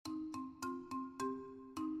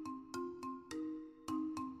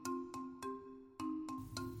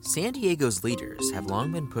San Diego's leaders have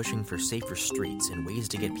long been pushing for safer streets and ways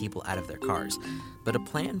to get people out of their cars, but a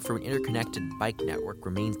plan for an interconnected bike network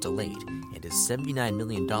remains delayed and is $79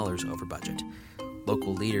 million over budget.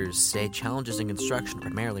 Local leaders say challenges in construction are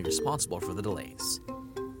primarily responsible for the delays.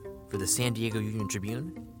 For the San Diego Union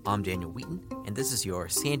Tribune, I'm Daniel Wheaton, and this is your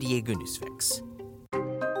San Diego News Fix.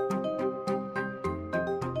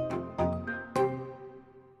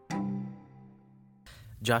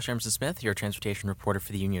 Josh Emerson-Smith, your transportation reporter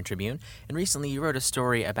for the Union Tribune, and recently you wrote a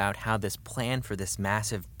story about how this plan for this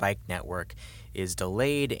massive bike network is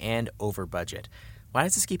delayed and over budget. Why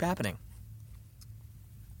does this keep happening?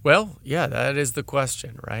 Well, yeah, that is the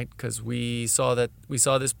question, right? Because we saw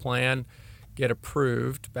this plan get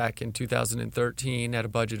approved back in 2013 at a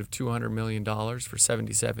budget of $200 million for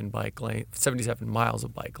 77 miles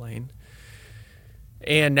of bike lane.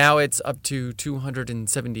 And now it's up to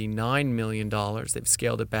 $279 million. They've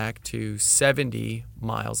scaled it back to 70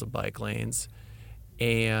 miles of bike lanes.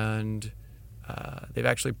 And they've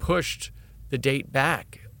actually pushed the date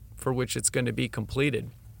back for which it's going to be completed.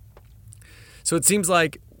 So it seems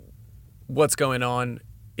like what's going on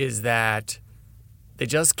is that they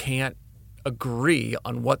just can't agree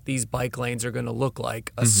on what these bike lanes are going to look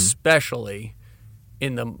like, especially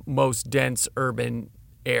in the most dense urban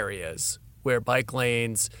areas, where bike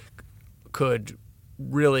lanes could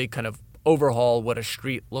really kind of overhaul what a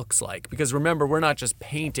street looks like. Because remember, we're not just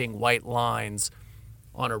painting white lines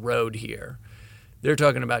on a road here. They're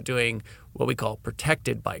talking about doing what we call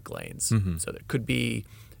protected bike lanes. So there could be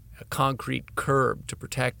a concrete curb to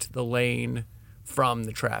protect the lane from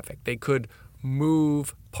the traffic. They could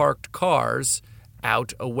move parked cars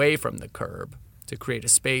out away from the curb to create a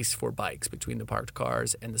space for bikes between the parked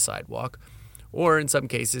cars and the sidewalk. Or in some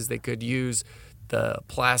cases, they could use the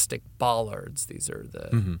plastic bollards. These are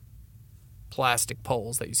the plastic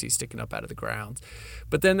poles that you see sticking up out of the ground.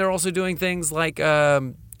 But then they're also doing things like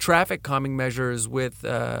traffic calming measures with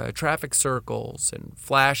traffic circles and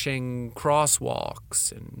flashing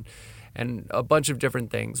crosswalks and a bunch of different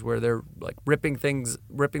things where they're like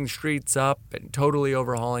ripping streets up and totally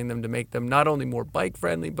overhauling them to make them not only more bike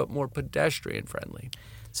friendly, but more pedestrian friendly.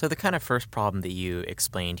 So the kind of first problem that you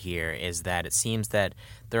explained here is that it seems that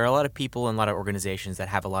there are a lot of people and a lot of organizations that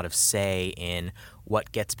have a lot of say in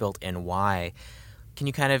what gets built and why. Can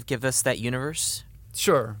you kind of give us that universe?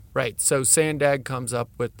 Sure, right. So SANDAG comes up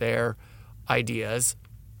with their ideas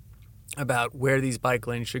about where these bike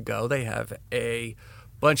lanes should go. They have a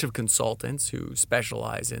bunch of consultants who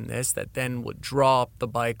specialize in this that then would draw up the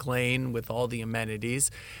bike lane with all the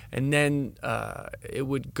amenities, and then it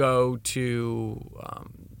would go to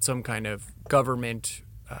some kind of government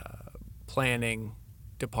planning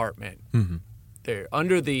department. They're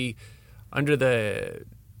under the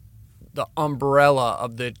umbrella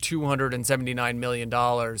of the $279 million.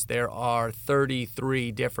 There are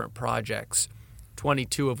 33 different projects,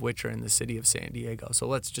 22 of which are in the city of San Diego. So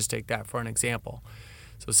let's just take that for an example.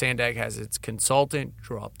 So SANDAG has its consultant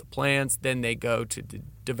draw up the plans. Then they go to the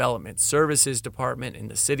Development Services Department in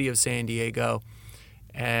the city of San Diego.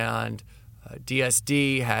 And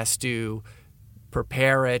DSD has to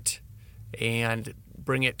prepare it and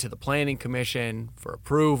bring it to the Planning Commission for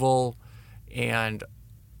approval. And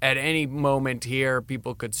at any moment here,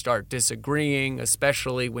 people could start disagreeing,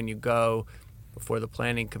 especially when you go before the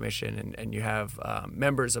Planning Commission and you have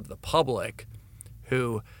members of the public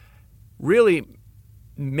who really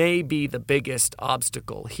may be the biggest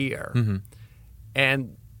obstacle here.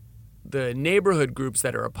 And the neighborhood groups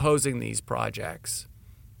that are opposing these projects,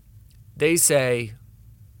 they say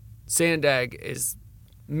SANDAG is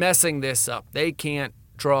messing this up. They can't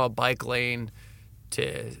draw a bike lane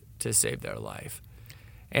to save their life.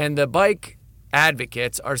 And the bike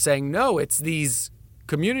advocates are saying, no, it's these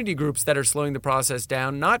community groups that are slowing the process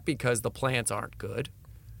down, not because the plans aren't good,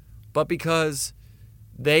 but because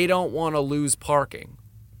they don't want to lose parking,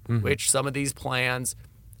 which some of these plans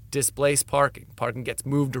displace parking. Parking gets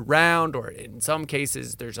moved around, or in some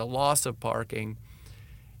cases, there's a loss of parking.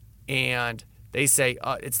 And they say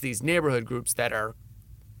it's these neighborhood groups that are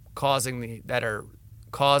causing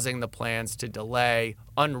the plans to delay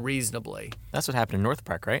unreasonably. That's what happened in North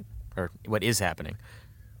Park, right? Or what is happening?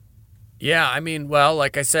 Yeah, I mean, well,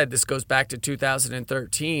 like I said, this goes back to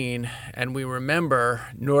 2013, and we remember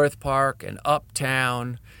North Park and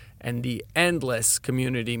Uptown and the endless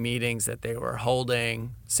community meetings that they were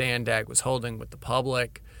holding, SANDAG was holding with the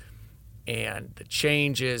public, and the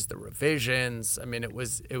changes, the revisions. I mean, it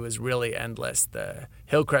was really endless. The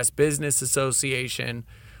Hillcrest Business Association,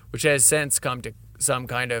 which has since come to some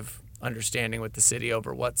kind of understanding with the city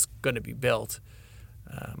over what's going to be built,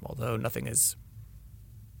 although nothing has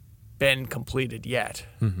been completed yet.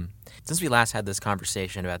 Mm-hmm. Since we last had this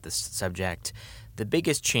conversation about this subject, the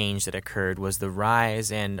biggest change that occurred was the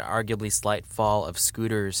rise and arguably slight fall of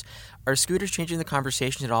scooters. Are scooters changing the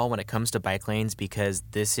conversation at all when it comes to bike lanes? Because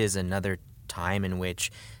this is another time in which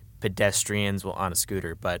pedestrians will on a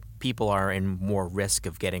scooter, but people are in more risk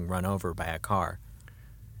of getting run over by a car.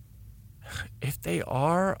 If they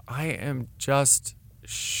are, I am just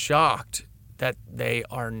shocked that they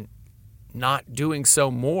are not doing so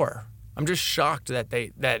more. I'm just shocked that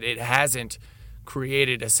it hasn't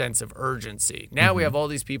created a sense of urgency. Now we have all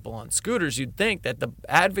these people on scooters. You'd think that the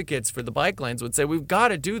advocates for the bike lanes would say, we've got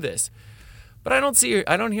to do this. But I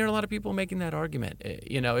don't hear a lot of people making that argument.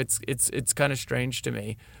 It's kind of strange to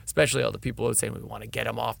me, especially all the people who say we want to get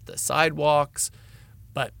them off the sidewalks.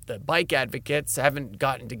 But the bike advocates haven't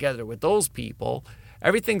gotten together with those people.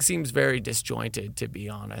 Everything seems very disjointed, to be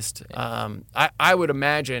honest. I would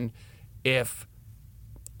imagine if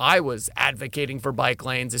I was advocating for bike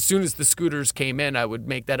lanes, as soon as the scooters came in, I would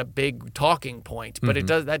make that a big talking point. But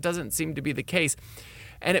that doesn't seem to be the case.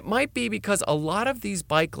 And it might be because a lot of these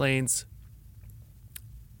bike lanes,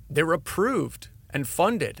 they're approved and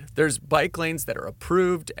funded. There's bike lanes that are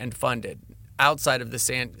approved and funded outside of the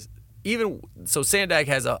Sandag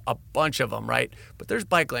has a bunch of them, right? But there's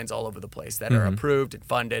bike lanes all over the place that are approved and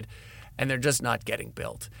funded, and they're just not getting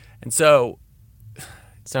built. And so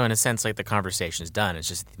in a sense, like, the conversation's done. It's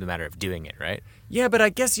just a matter of doing it, right? Yeah, but I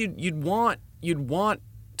guess you'd want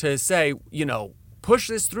to say, push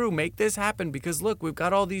this through, make this happen, because look, we've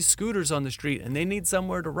got all these scooters on the street and they need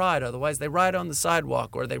somewhere to ride. Otherwise, they ride on the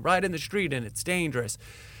sidewalk or they ride in the street and it's dangerous,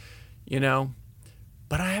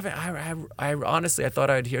 But I haven't. I honestly, I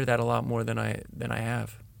thought I'd hear that a lot more than I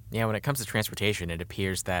have. Yeah, when it comes to transportation, it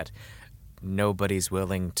appears that nobody's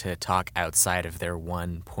willing to talk outside of their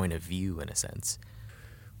one point of view, in a sense.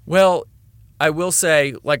 Well, I will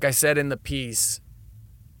say, like I said in the piece,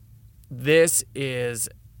 this is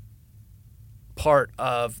part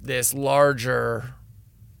of this larger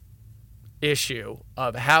issue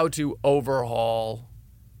of how to overhaul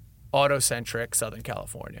autocentric Southern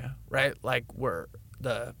California, right? Like,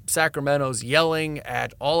 the Sacramento's yelling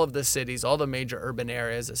at all of the cities, all the major urban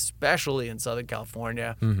areas, especially in Southern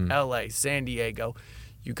California, LA, San Diego.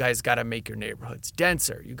 You guys got to make your neighborhoods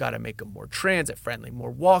denser. You got to make them more transit friendly,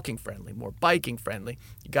 more walking friendly, more biking friendly.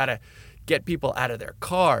 You got to get people out of their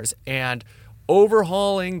cars. And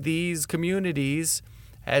overhauling these communities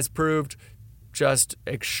has proved just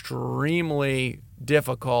extremely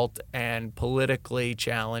difficult and politically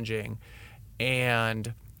challenging.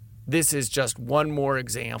 And this is just one more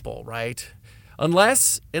example, right?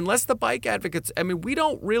 Unless the bike advocates, we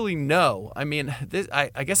don't really know. I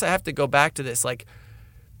guess I have to go back to this. Like,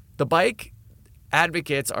 the bike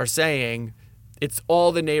advocates are saying it's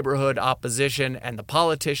all the neighborhood opposition and the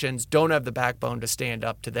politicians don't have the backbone to stand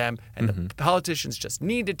up to them. And the politicians just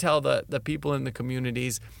need to tell the people in the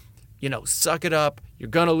communities, suck it up. You're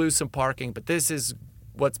going to lose some parking, but this is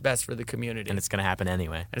what's best for the community. And it's going to happen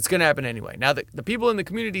anyway. Now, the people in the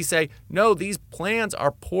community say, no, these plans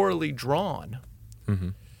are poorly drawn.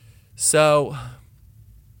 So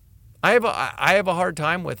I have a hard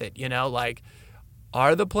time with it,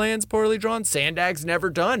 are the plans poorly drawn? Sandag's never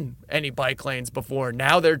done any bike lanes before.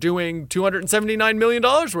 Now they're doing $279 million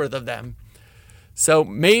worth of them. So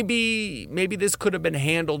maybe this could have been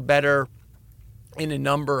handled better in a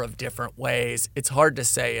number of different ways. It's hard to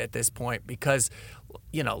say at this point because,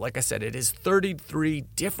 like I said, it is 33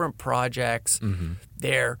 different projects.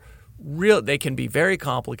 They can be very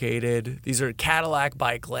complicated. These are Cadillac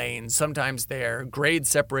bike lanes. Sometimes they're grade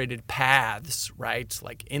separated paths, right?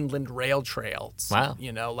 Like inland rail trails. Wow.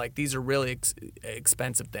 These are really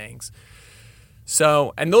expensive things.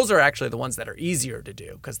 So, and those are actually the ones that are easier to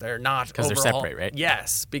do because they're not because they're separate, right?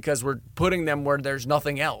 Yes, because we're putting them where there's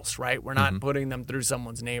nothing else, right? We're not putting them through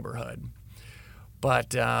someone's neighborhood.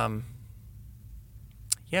 But yeah,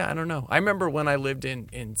 I don't know. I remember when I lived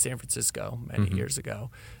in San Francisco many years ago,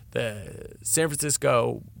 the San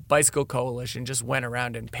Francisco Bicycle Coalition just went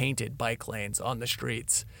around and painted bike lanes on the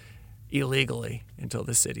streets illegally until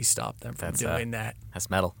the city stopped them from doing that. That's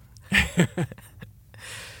metal.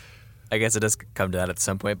 I guess it does come to that at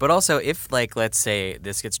some point. But also, if, let's say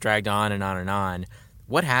this gets dragged on and on and on,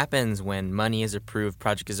 what happens when money is approved,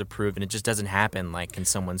 project is approved, and it just doesn't happen? Can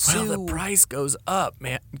someone sue? Well, the price goes up,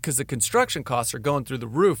 man, because the construction costs are going through the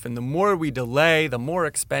roof. And the more we delay, the more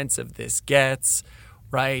expensive this gets,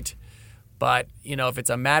 right? But, if it's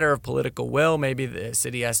a matter of political will, maybe the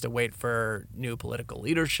city has to wait for new political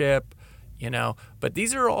leadership. But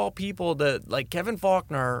these are all people that, like Kevin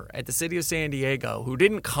Faulkner at the city of San Diego, who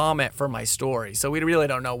didn't comment for my story, so we really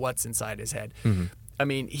don't know what's inside his head. I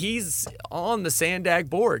mean, he's on the Sandag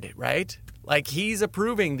board, right? Like, he's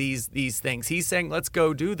approving these things. He's saying, let's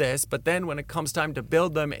go do this. But then when it comes time to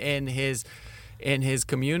build them in his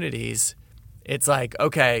communities, it's like,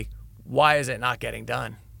 okay, why is it not getting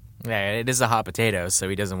done? Yeah, it is a hot potato, so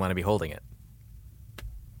he doesn't want to be holding it.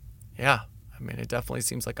 Yeah, I mean, it definitely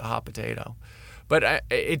seems like a hot potato. But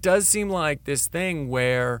it does seem like this thing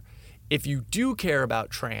where if you do care about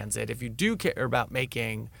transit, if you do care about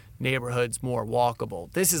making neighborhoods more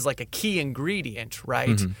walkable, this is like a key ingredient, right?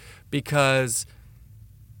 Mm-hmm. Because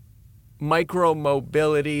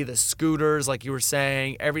micro-mobility, the scooters, like you were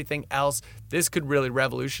saying, everything else, this could really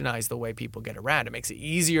revolutionize the way people get around. It makes it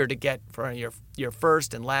easier to get from your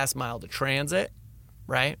first and last mile to transit,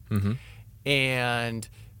 right? Mm-hmm. And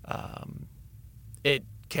it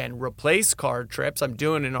can replace car trips. I'm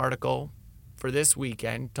doing an article for this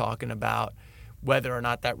weekend talking about whether or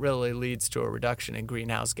not that really leads to a reduction in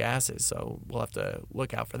greenhouse gases. So we'll have to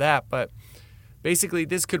look out for that. But basically,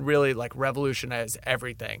 this could really like revolutionize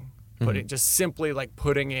everything.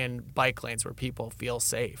 Putting in bike lanes where people feel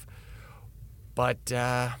safe. But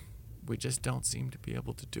we just don't seem to be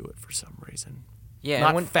able to do it for some reason.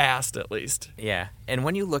 Yeah, not fast, at least. Yeah, and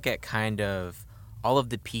when you look at kind of all of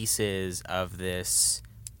the pieces of this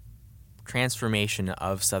transformation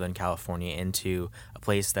of Southern California into a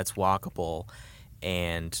place that's walkable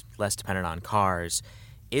and less dependent on cars,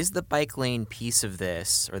 is the bike lane piece of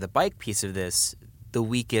this, or the bike piece of this, the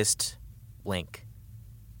weakest link?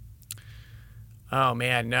 Oh,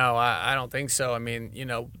 man, no, I don't think so. I mean,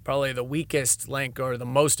 probably the weakest link or the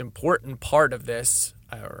most important part of this,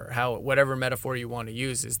 or whatever metaphor you want to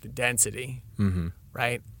use, is the density,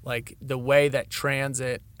 right? Like the way that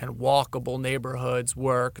transit and walkable neighborhoods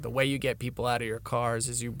work, the way you get people out of your cars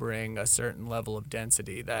is you bring a certain level of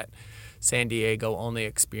density that San Diego only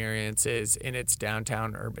experiences in its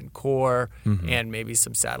downtown urban core and maybe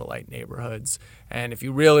some satellite neighborhoods. And if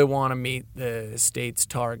you really want to meet the state's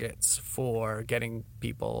targets for getting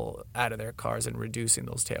people out of their cars and reducing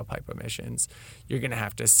those tailpipe emissions, you're going to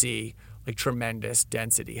have to see like tremendous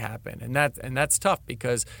density happen. And that's tough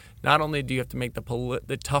because not only do you have to make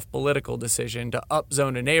the tough political decision to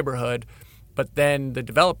upzone a neighborhood, but then the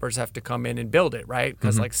developers have to come in and build it, right?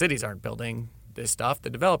 Because like cities aren't building this stuff, the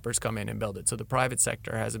developers come in and build it. So the private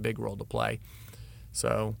sector has a big role to play.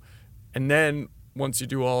 So, and then once you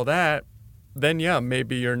do all that, then yeah,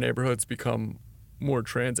 maybe your neighborhoods become more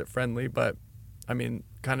transit friendly. But I mean,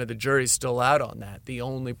 kind of the jury's still out on that. The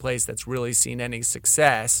only place that's really seen any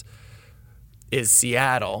success is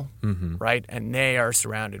Seattle, right? And they are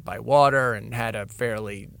surrounded by water and had a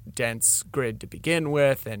fairly dense grid to begin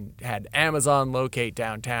with and had Amazon locate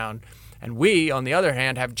downtown. And we, on the other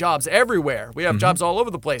hand, have jobs everywhere. We have jobs all over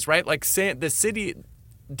the place, right? Like the city,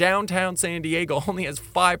 downtown San Diego only has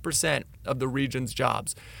 5% of the region's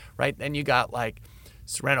jobs, right? Then you got like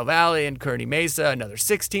Sorrento Valley and Kearny Mesa, another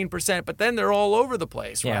 16%, but then they're all over the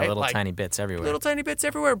place, right? Yeah, little like, tiny bits everywhere. Little tiny bits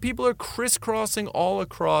everywhere. People are crisscrossing all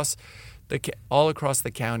across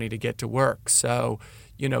the county to get to work. So,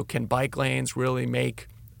 can bike lanes really make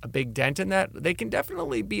a big dent in that? They can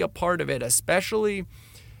definitely be a part of it, especially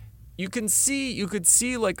you could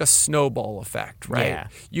see like a snowball effect, right? Yeah.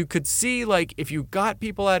 You could see like if you got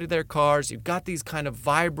people out of their cars, you've got these kind of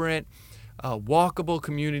vibrant, walkable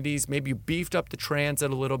communities, maybe you beefed up the transit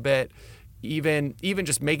a little bit, even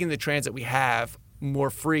just making the transit we have more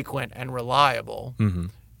frequent and reliable.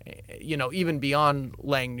 Even beyond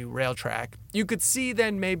laying new rail track, you could see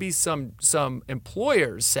then maybe some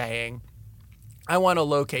employers saying, I want to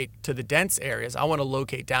locate to the dense areas. I want to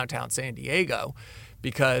locate downtown San Diego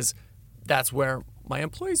because that's where my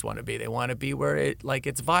employees want to be. They want to be where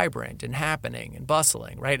it's vibrant and happening and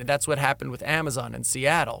bustling, right? And that's what happened with Amazon in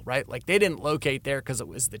Seattle, right? Like they didn't locate there because it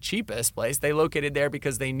was the cheapest place. They located there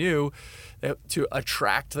because they knew that to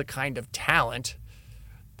attract the kind of talent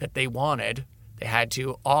that they wanted, they had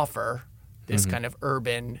to offer this kind of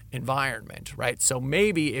urban environment, right? So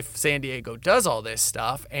maybe if San Diego does all this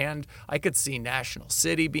stuff, and I could see National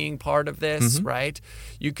City being part of this, right?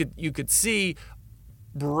 You could see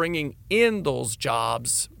bringing in those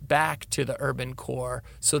jobs back to the urban core,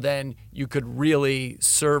 so then you could really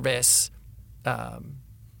service the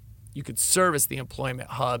employment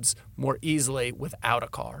hubs more easily without a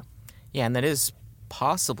car. Yeah, and that is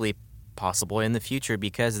possibly possible in the future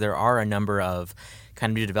because there are a number of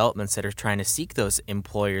kind of new developments that are trying to seek those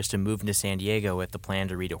employers to move into San Diego with the plan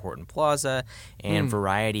to redo Horton Plaza and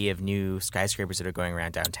variety of new skyscrapers that are going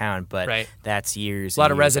around downtown. But that's years. A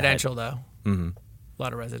lot of residential, though. A A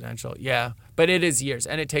lot of residential, yeah. But it is years,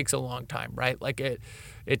 and it takes a long time, right? Like it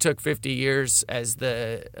took 50 years, as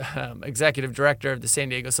the executive director of the San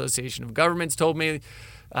Diego Association of Governments told me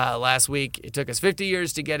last week. It took us 50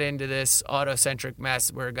 years to get into this auto-centric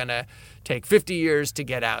mess. We're going to take 50 years to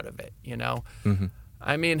get out of it, you know? Mm-hmm.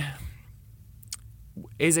 I mean,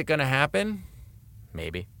 is it going to happen?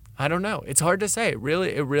 Maybe. I don't know. It's hard to say. It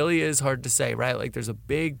really is hard to say, right? Like there's a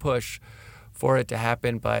big push for it to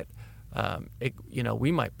happen, but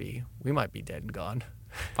we might be dead and gone.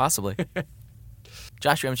 Possibly.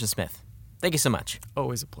 Josh Remington-Smith, thank you so much.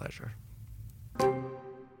 Always a pleasure.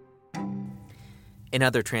 In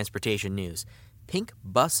other transportation news, pink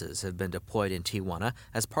buses have been deployed in Tijuana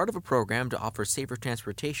as part of a program to offer safer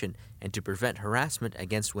transportation and to prevent harassment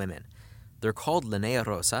against women. They're called Linea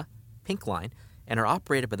Rosa, Pink Line, and are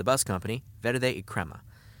operated by the bus company Verde y Crema.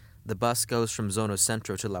 The bus goes from Zona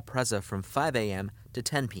Centro to La Presa from 5 a.m. to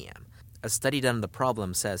 10 p.m. A study done on the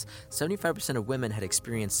problem says 75% of women had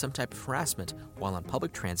experienced some type of harassment while on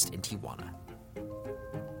public transit in Tijuana.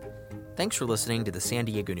 Thanks for listening to the San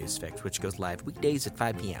Diego News Fix, which goes live weekdays at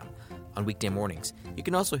 5 p.m. On weekday mornings, you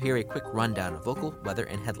can also hear a quick rundown of local weather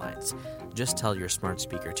and headlines. Just tell your smart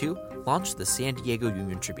speaker to launch the San Diego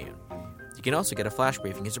Union Tribune. You can also get a flash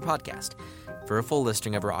briefing as your podcast. For a full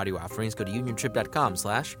listing of our audio offerings, go to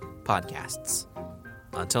uniontrib.com/podcasts.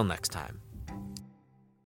 Until next time.